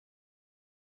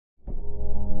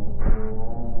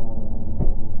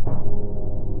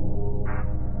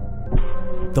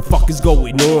The fuck is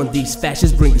going on? These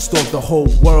fascists bring a storm. The whole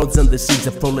world's under siege.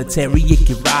 The proletariat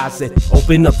can rise and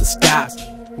open up the skies.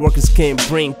 Workers can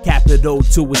bring capital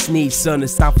to its knees. Son,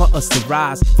 it's time for us to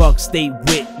rise. Fuck state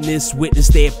witness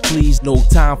their pleas. No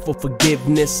time for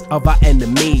forgiveness of our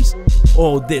enemies.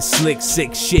 All this slick,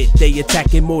 sick shit, they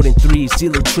attacking more than threes.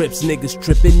 Stealing trips, niggas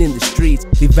tripping in the streets.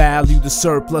 They value the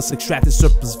surplus, extracting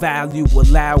surplus value,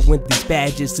 allowing these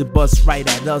badges to bust right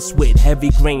at us with heavy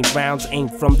grain rounds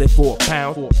aimed from their 4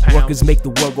 pound. Workers make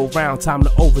the world go round, time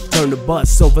to overturn the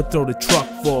bus, overthrow the truck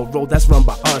for a road that's run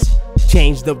by us.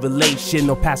 Change the relation,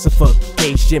 no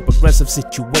pacification, progressive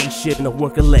situation, a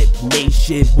worker-led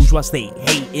nation. Bourgeois stay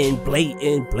hating,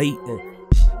 blatant.